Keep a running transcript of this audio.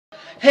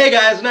Hey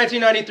guys,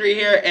 1993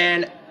 here,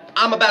 and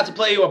I'm about to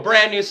play you a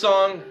brand new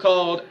song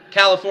called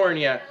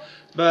California.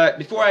 But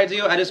before I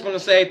do, I just want to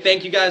say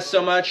thank you guys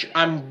so much.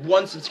 I'm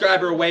 1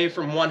 subscriber away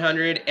from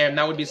 100, and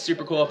that would be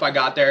super cool if I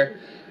got there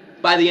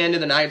by the end of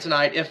the night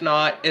tonight. If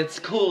not, it's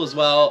cool as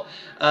well.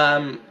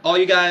 All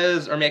you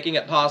guys are making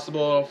it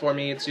possible for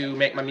me to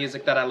make my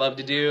music that I love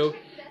to do,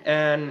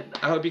 and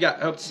I hope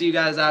to see you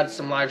guys at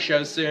some live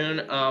shows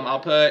soon. I'll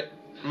put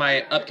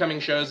my upcoming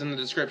shows in the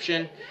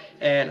description,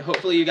 and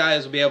hopefully you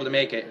guys will be able to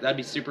make it. That'd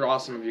be super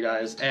awesome of you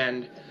guys.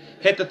 And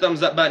hit the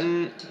thumbs up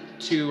button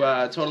to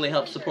totally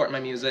help support my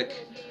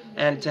music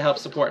and to help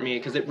support me,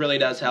 because it really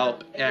does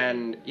help.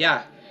 And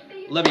yeah,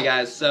 love you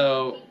guys.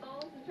 So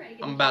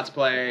I'm about to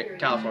play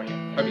California.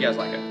 Hope you guys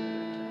like it.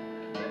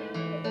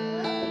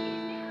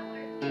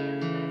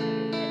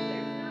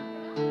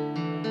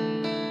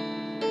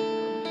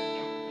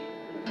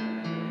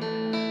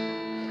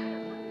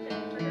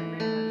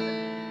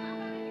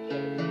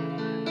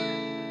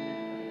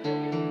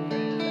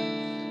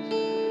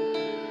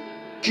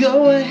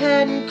 Go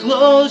ahead and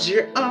close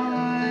your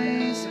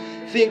eyes.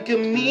 Think of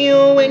me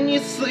when you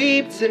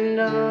sleep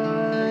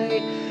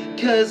tonight.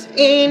 'Cause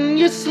in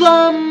your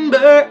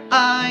slumber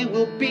I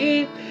will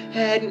be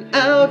heading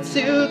out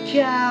to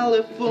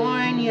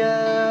California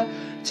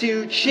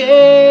to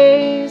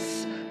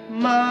chase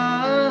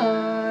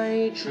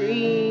my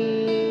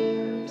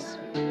dreams.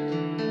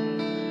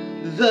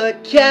 The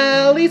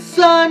Cali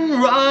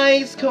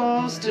sunrise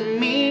calls to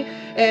me,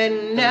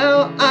 and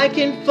now I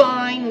can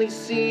finally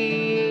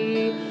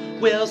see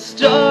we'll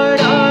start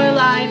our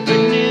life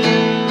anew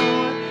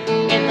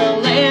in the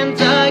land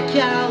of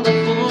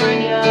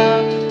California,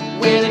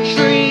 where the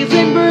trees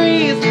and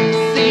breeze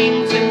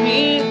sing to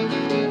me.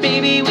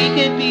 Baby, we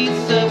could be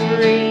so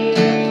free.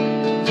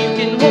 You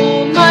can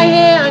hold my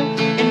hand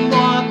and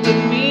walk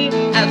with me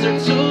as our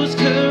toes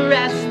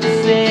caress the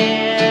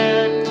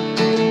sand.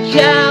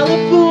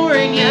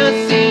 California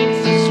seems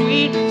so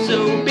sweet, so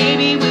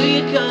baby, will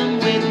you come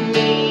with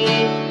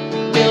me?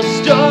 We'll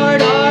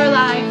start our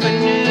life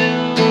anew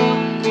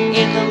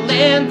in the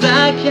land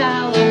of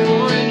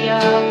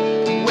California,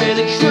 where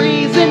the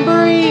trees and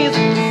breeze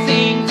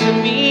sing to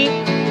me.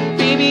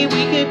 Baby,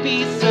 we could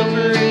be so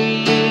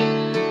free.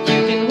 You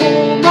can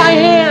hold my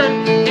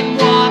hand and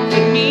walk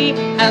with me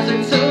as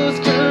our toes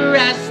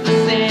caress the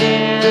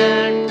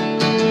sand.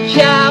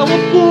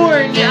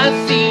 California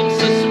seems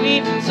so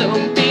sweet, so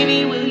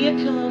baby, will you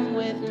come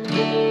with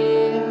me?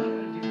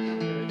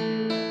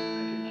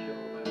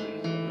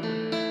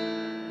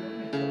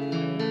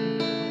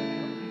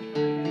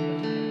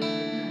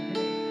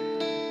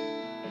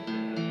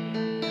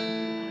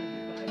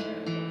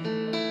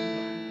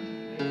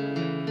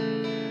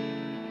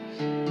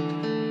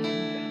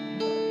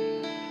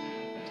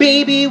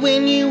 Baby,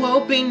 when you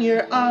open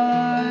your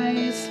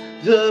eyes,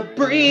 the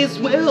breeze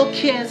will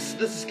kiss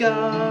the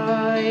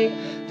sky.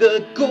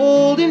 The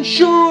golden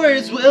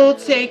shores will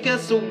take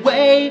us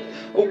away,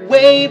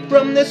 away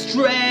from this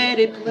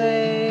dreaded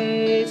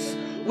place.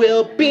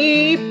 We'll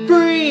be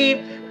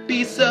free,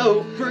 be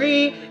so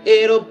free.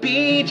 It'll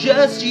be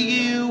just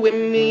you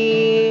and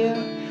me.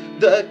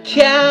 The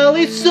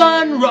Cali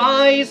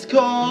sunrise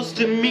calls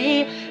to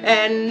me,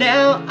 and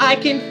now I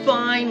can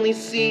finally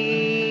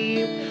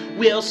see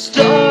we'll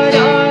start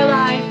our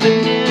life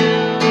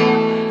anew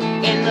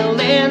in the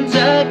land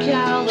of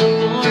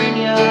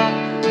California,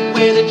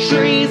 where the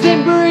trees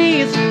and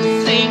breeze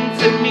sing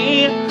to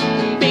me.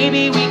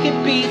 Baby, we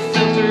could be so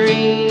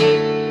free.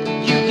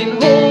 You can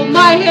hold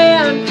my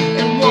hand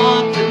and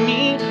walk with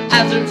me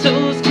as our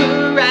toes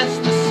caress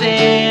the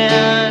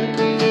sand.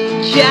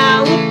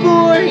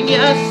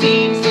 California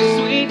seems so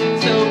sweet,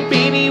 so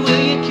baby, will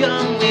you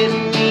come with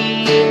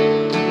me?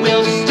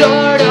 We'll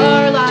start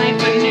our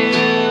life anew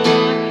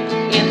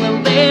in the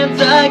land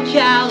of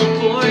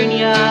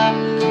California,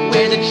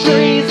 where the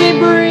trees and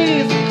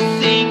breeze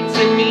sing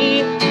to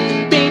me.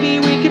 Baby,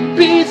 we could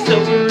be so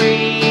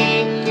free.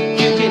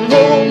 You can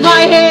hold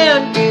my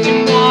hand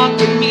and walk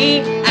with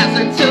me as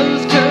our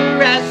toes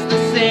caress the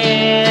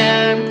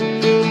sand.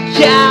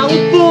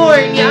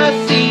 California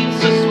seems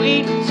so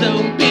sweet, so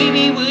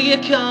baby, will you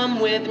come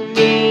with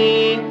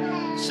me?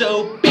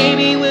 So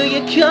baby, will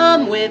you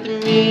come with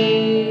me?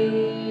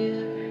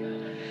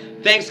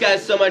 Thanks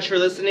guys so much for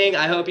listening.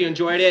 I hope you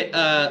enjoyed it.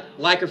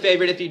 Like or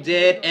favorite if you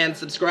did, and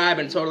subscribe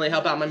and totally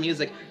help out my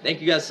music. Thank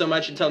you guys so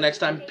much. Until next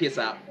time, peace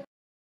out.